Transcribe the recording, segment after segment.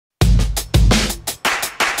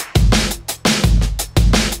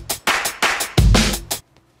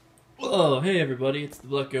Oh, hey everybody, it's the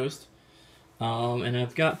Black Ghost. And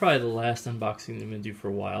I've got probably the last unboxing I'm going to do for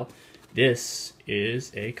a while. This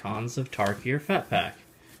is a Cons of Tarkir Fat Pack.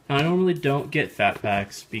 Now, I normally don't get Fat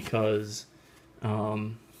Packs because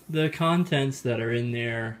the contents that are in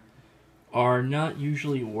there are not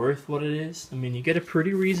usually worth what it is. I mean, you get a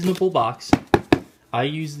pretty reasonable box. I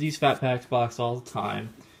use these Fat Packs box all the time.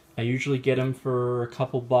 I usually get them for a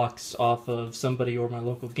couple bucks off of somebody or my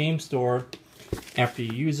local game store. After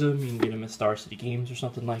you use them, you can get them at Star City Games or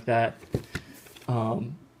something like that.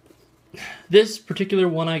 This particular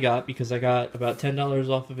one I got because I got about $10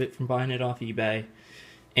 off of it from buying it off eBay.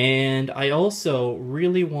 And I also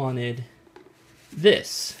really wanted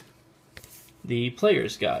this, the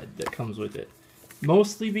player's guide that comes with it.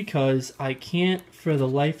 Mostly because I can't for the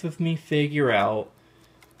life of me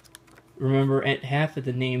remember half of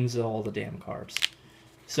the names of all the damn cards.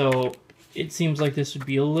 So it seems like this would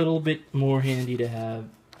be a little bit more handy to have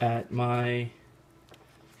at my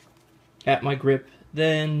grip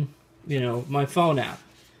than, you know, my phone app,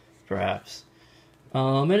 perhaps.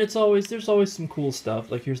 And there's always some cool stuff.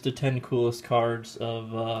 Like, here's the 10 coolest cards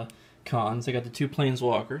of Cons. I got the 2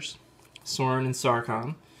 Planeswalkers, Sorin and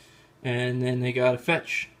Sarkhan, and then they got a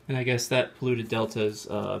fetch. And I guess that Polluted Delta's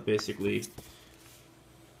basically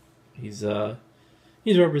he's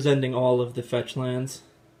representing all of the fetch lands.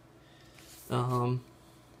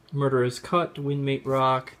 Murderous Cut, Windmate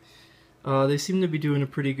Rock. They seem to be doing a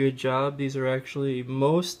pretty good job. These are actually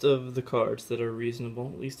most of the cards that are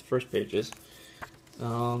reasonable, at least the first pages.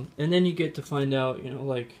 And then you get to find out, you know,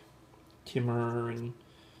 like Timur and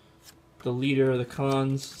the leader of the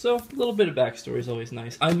Cons. So a little bit of backstory is always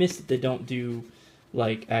nice. I miss that they don't do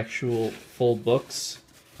like actual full books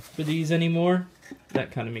for these anymore.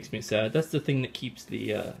 That kind of makes me sad. That's the thing that keeps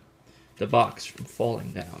the box from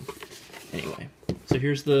falling down. Anyway, so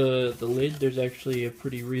here's the lid. There's actually a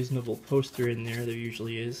pretty reasonable poster in there. There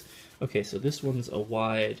usually is. Okay, so this one's a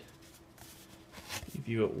wide. You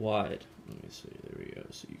view it wide. Let me see. There we go.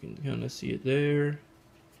 So you can kind of see it there.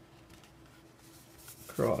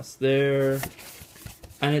 Across there.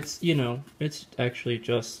 And it's, you know, it's actually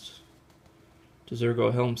just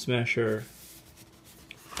Zergo Helm Smasher.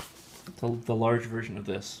 The large version of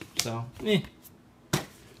this. So,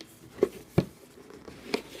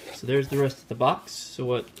 So there's the rest of the box.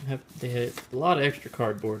 So they have a lot of extra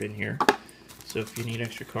cardboard in here. So if you need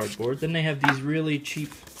extra cardboard, then they have these really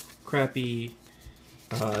cheap, crappy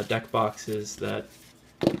deck boxes that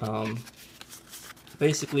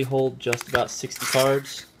basically hold just about 60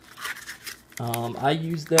 cards. I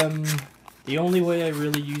use them. The only way I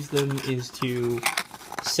really use them is to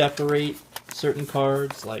separate certain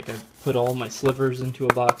cards. Like I put all my slivers into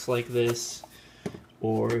a box like this.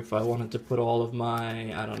 Or if I wanted to put all of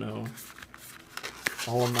my, I don't know,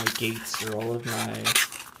 all of my gates or all of my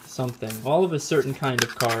something, all of a certain kind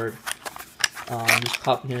of card, just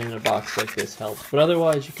popping it in a box like this helps. But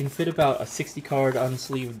otherwise, you can fit about a 60-card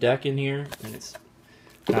unsleeved deck in here, and it's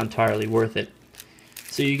not entirely worth it.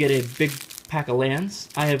 So you get a big pack of lands.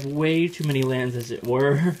 I have way too many lands, as it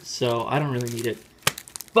were, so I don't really need it.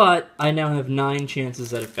 But I now have 9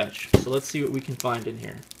 chances at a fetch, so let's see what we can find in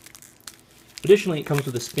here. Additionally, it comes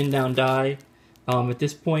with a spin down die. At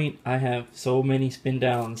this point, I have so many spin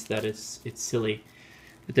downs that it's silly.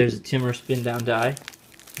 But there's a Timur spin down die,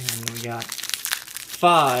 and we got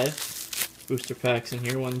 5 booster packs in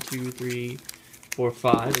here. 1, 2, 3, 4,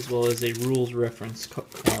 5, as well as a rules reference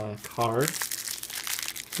card.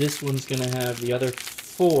 This one's gonna have the other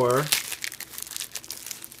 4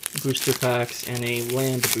 booster packs and a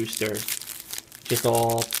land booster, just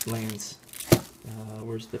all lands.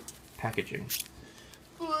 Where's the packaging?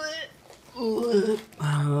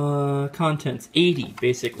 Contents 80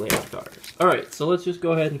 basic layout cards. Alright, so let's just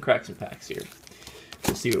go ahead and crack some packs here.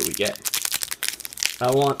 We'll see what we get. I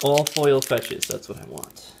want all foil fetches, that's what I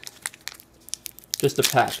want. Just a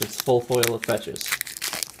pack, it's full foil of fetches.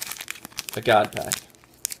 A god pack.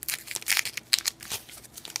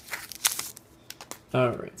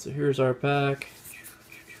 Alright, so here's our pack.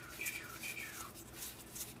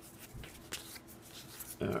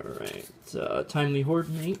 Alright, Timely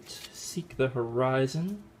Hordemate, Seek the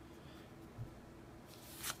Horizon,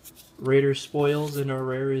 Raider Spoils, and our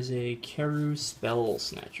rare is a Keru Spell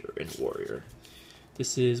Snatcher and Warrior.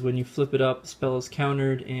 This is when you flip it up, the spell is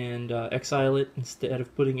countered, and exile it. Instead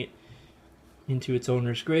of putting it into its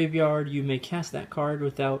owner's graveyard, you may cast that card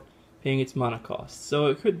without paying its mana cost. So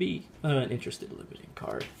it could be an interesting limiting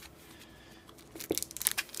card.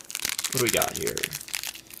 What do we got here?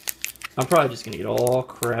 I'm probably just going to get all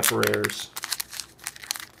crap rares.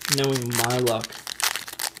 Knowing my luck.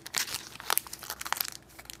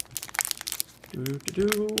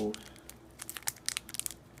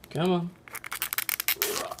 Come on.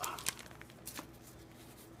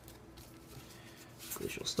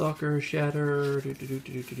 Glacial Stalker, Shatter,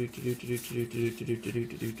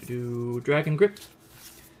 Dragon Grip,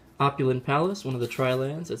 Opulent Palace, one of the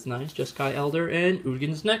Tri-lands, that's nice, Jeskai Elder, and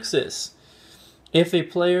Ugin's Nexus. If a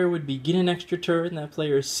player would begin an extra turn, that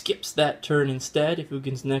player skips that turn instead. If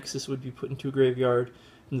Ugin's Nexus would be put into a graveyard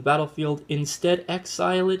from the battlefield, instead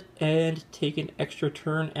exile it and take an extra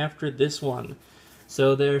turn after this one.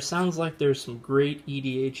 So there sounds like there's some great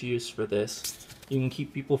EDH use for this. You can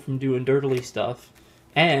keep people from doing dirtily stuff,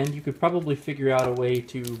 and you could probably figure out a way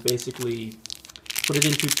to basically put it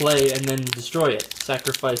into play and then destroy it.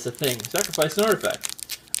 Sacrifice a thing. Sacrifice an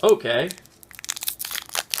artifact. Okay.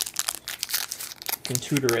 Can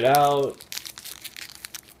tutor it out.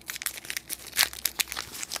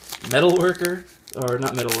 Metalworker, or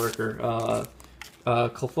not Metalworker,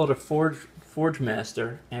 Kalfota Forge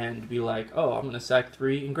Master, and be like, oh, I'm going to sack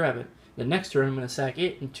 3 and grab it. The next turn I'm going to sack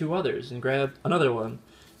it and 2 others and grab another one.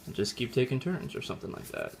 And just keep taking turns or something like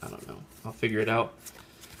that. I don't know. I'll figure it out.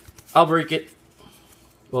 I'll break it.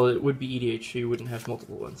 Well, it would be EDH, so you wouldn't have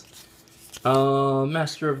multiple ones.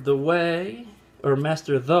 Master of the Way, or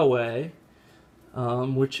Master the Way,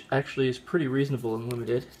 which actually is pretty reasonable and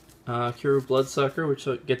limited. Cure Bloodsucker, which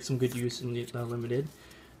gets some good use in the limited.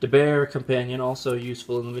 The Bear Companion, also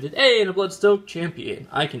useful and limited. Hey, and a Bloodstoke Champion.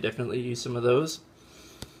 I can definitely use some of those.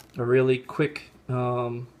 A really quick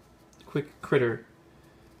critter.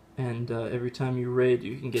 And every time you raid,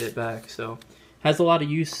 you can get it back. So, has a lot of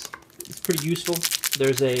use. It's pretty useful.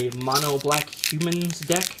 There's a mono black humans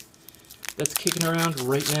deck that's kicking around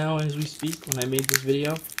right now as we speak when I made this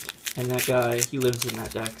video. And that guy, he lives in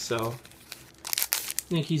that deck, so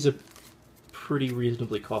I think he's a pretty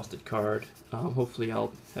reasonably costed card. Hopefully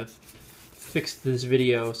I'll have fixed this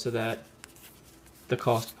video so that the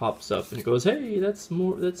cost pops up and it goes, hey, that's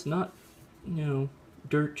not, you know,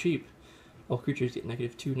 dirt cheap. All creatures get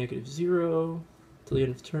 -2, -0 till the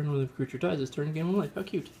end of the turn. When the creature dies, it's turn gain 1 life. How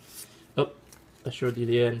cute. Oh, I showed you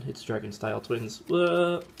the end. It's Dragon Style Twins.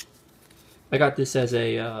 I got this as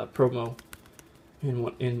a promo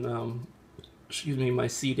in excuse me, my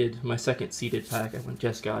second seeded pack. I went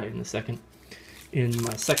Jeskai in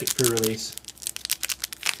my second pre-release.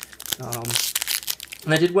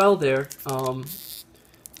 And I did well there.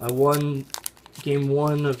 I won game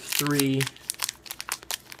 1 of 3,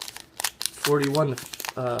 41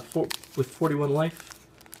 with 41 life,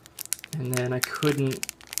 and then I couldn't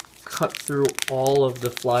cut through all of the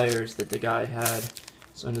flyers that the guy had,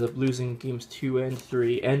 so I ended up losing games 2 and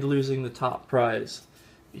 3 and losing the top prize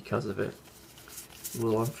because of it. A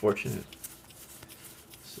little unfortunate.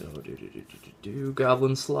 So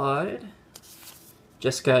Goblin Slide,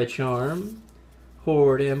 Jeskai Charm,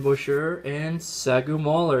 Horde Ambusher, and Sagu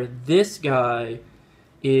Mauler. This guy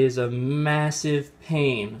is a massive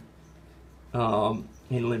pain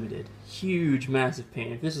in limited. Huge, massive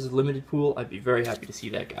pain. If this is a limited pool, I'd be very happy to see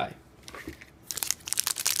that guy.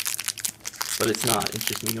 But it's not. It's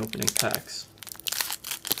just me opening packs.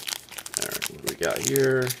 Alright, what do we got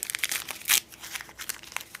here?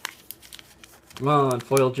 Come on,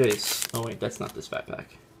 Foil Jace. Oh wait, that's not this fat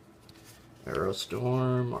pack. Arrow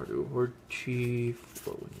Storm, Mardu Horde Chief,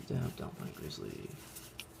 Wind Down, Downpine Grizzly.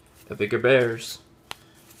 Bigger Bears.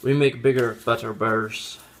 We make bigger, better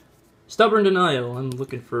bears. Stubborn Denial. I'm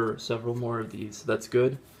looking for several more of these. So that's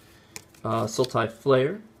good. Sultai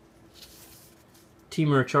Flare.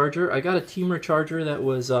 Teamer Charger. I got a Teamer Charger that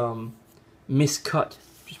was miscut,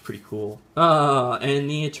 which is pretty cool. And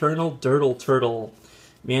the Eternal Dirtle Turtle.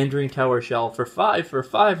 Meandering Tower Shell for 5 for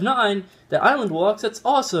 5/9. The Island Walks. That's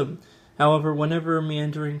awesome. However, whenever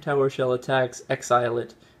Meandering Tower Shell attacks, exile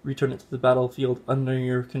it. Return it to the battlefield under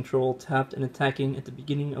your control, tapped and attacking at the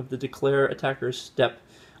beginning of the declare attacker's step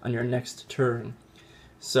on your next turn.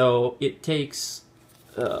 So it takes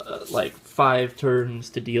like 5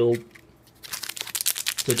 turns to deal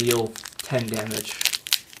 10 damage.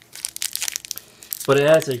 But it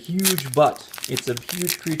has a huge butt. It's a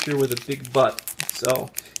huge creature with a big butt.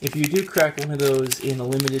 So if you do crack one of those in a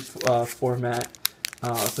limited format,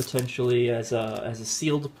 potentially as a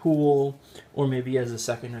sealed pool, or maybe as a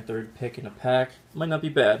second or third pick in a pack, might not be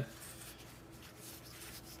bad.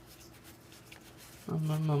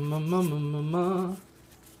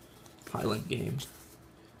 Highland Game.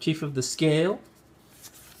 Chief of the Scale.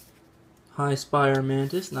 High Spire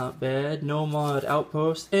Mantis, not bad. Nomad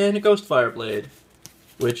Outpost, and a Ghost Fireblade,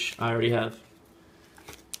 which I already have.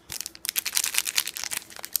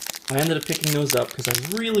 I ended up picking those up because I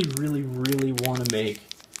really, really, really want to make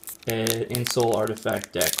an Insol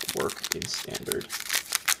Artifact deck work in Standard.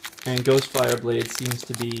 And Ghost Fireblade seems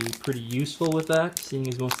to be pretty useful with that, seeing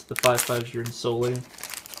as most of the 5/5s you're installing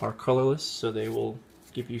are colorless, so they will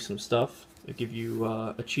give you some stuff. They give you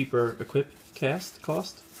a cheaper equip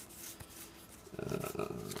cost.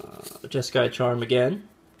 Jeskai Charm again.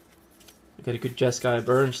 We got a good Jeskai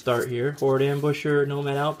Burn start here. Horde Ambusher,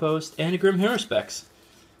 Nomad Outpost, and a Grim Haruspex.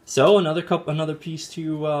 So another piece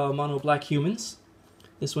to mono black humans.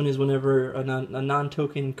 This one is whenever a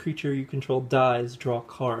non-token creature you control dies, draw a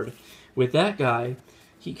card. With that guy,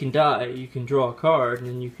 he can die, you can draw a card, and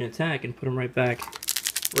then you can attack and put him right back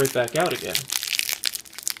out again.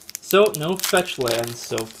 So, no fetch lands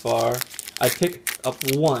so far. I picked up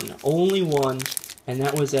one, only one, and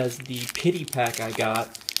that was as the pity pack I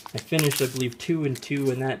got. I finished, I believe, 2 and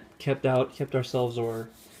 2, and that kept ourselves, or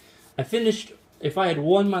I finished. If I had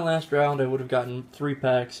won my last round, I would have gotten 3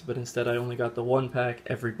 packs, but instead I only got the 1 pack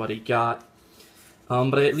everybody got.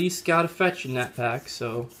 But I at least got a fetch in that pack,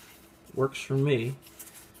 so works for me.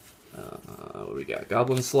 What do we got?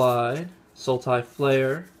 Goblin Slide, Sultai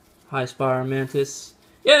Flare, High Spire Mantis.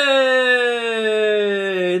 Yay!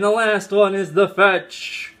 And the last one is the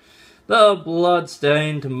fetch! The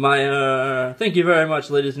Bloodstained Mire. Thank you very much,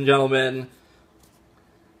 ladies and gentlemen.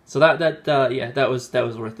 So that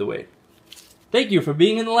was worth the wait. Thank you for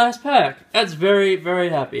being in the last pack. That's very, very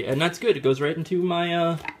happy, and that's good. It goes right into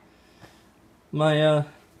my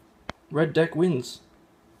red deck wins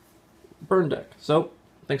burn deck. So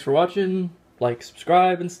thanks for watching. Like,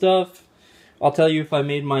 subscribe, and stuff. I'll tell you if I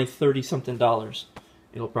made my $30-something.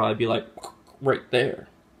 It'll probably be like right there.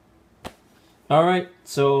 All right.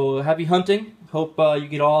 So happy hunting. Hope you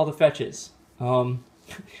get all the fetches.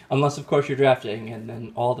 Unless of course you're drafting, and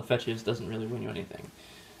then all the fetches doesn't really win you anything.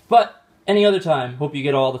 But any other time, hope you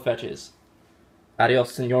get all the fetches.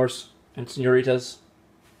 Adios, senors and senoritas.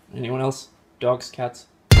 Anyone else? Dogs, cats?